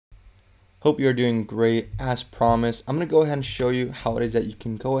Hope you're doing great. As promised, I'm going to go ahead and show you how it is that you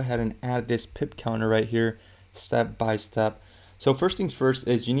can go ahead and add this pip counter right here step by step. So first things first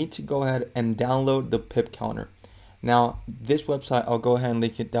is you need to go ahead and download the pip counter. Now this website, I'll go ahead and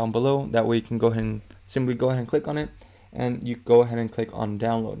link it down below. That way you can go ahead and simply go ahead and click on it, and you go ahead and click on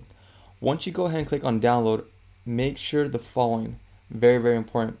download. Once you go ahead and click on download, make sure the following, very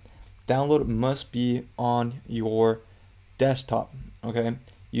important. Download must be on your desktop. Okay,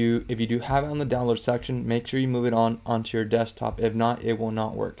 if you do have it on the download section, make sure you move it onto your desktop. If not, it will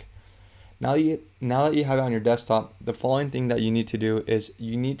not work. Now that you have it on your desktop, the following thing that you need to do is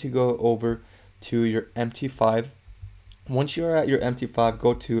you need to go over to your MT5. Once you're at your MT5,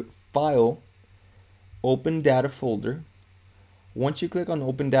 go to File, Open Data Folder. Once you click on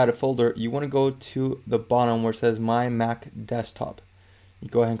Open Data Folder, you want to go to the bottom where it says My Mac Desktop. You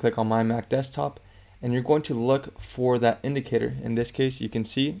go ahead and click on My Mac Desktop, and you're going to look for that indicator. In this case, you can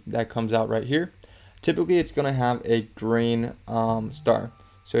see that comes out right here. Typically, it's going to have a green star.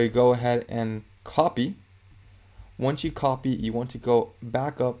 So you go ahead and copy. Once you copy, you want to go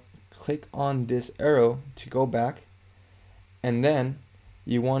back up, click on this arrow to go back, and then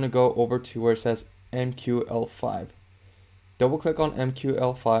you want to go over to where it says MQL5. Double click on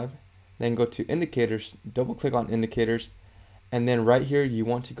MQL5, then go to indicators, double click on indicators, and then right here you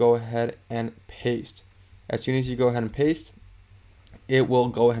want to go ahead and paste. As soon as you go ahead and paste, it will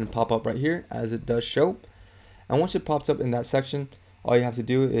go ahead and pop up right here as it does show. And once it pops up in that section, all you have to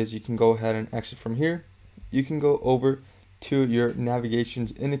do is you can go ahead and exit from here. You can go over to your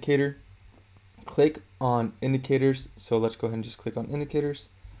navigations indicator, click on indicators. So let's go ahead and just click on indicators.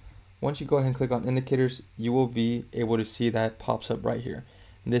 Once you go ahead and click on indicators, you will be able to see that it pops up right here.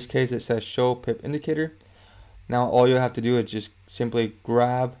 In this case, it says show pip indicator. Now all you have to do is just simply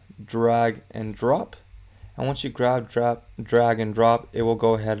grab, drag, and drop. And once you grab, drag, and drop, it will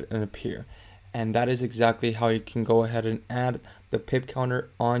go ahead and appear. And that is exactly how you can go ahead and add the pip counter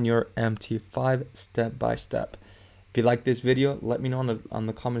on your MT5 step by step. If you like this video, let me know on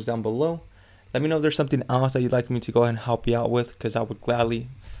the comments down below. Let me know if there's something else that you'd like me to go ahead and help you out with, because I would gladly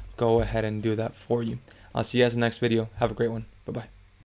go ahead and do that for you. I'll see you guys in the next video. Have a great one. Bye-bye.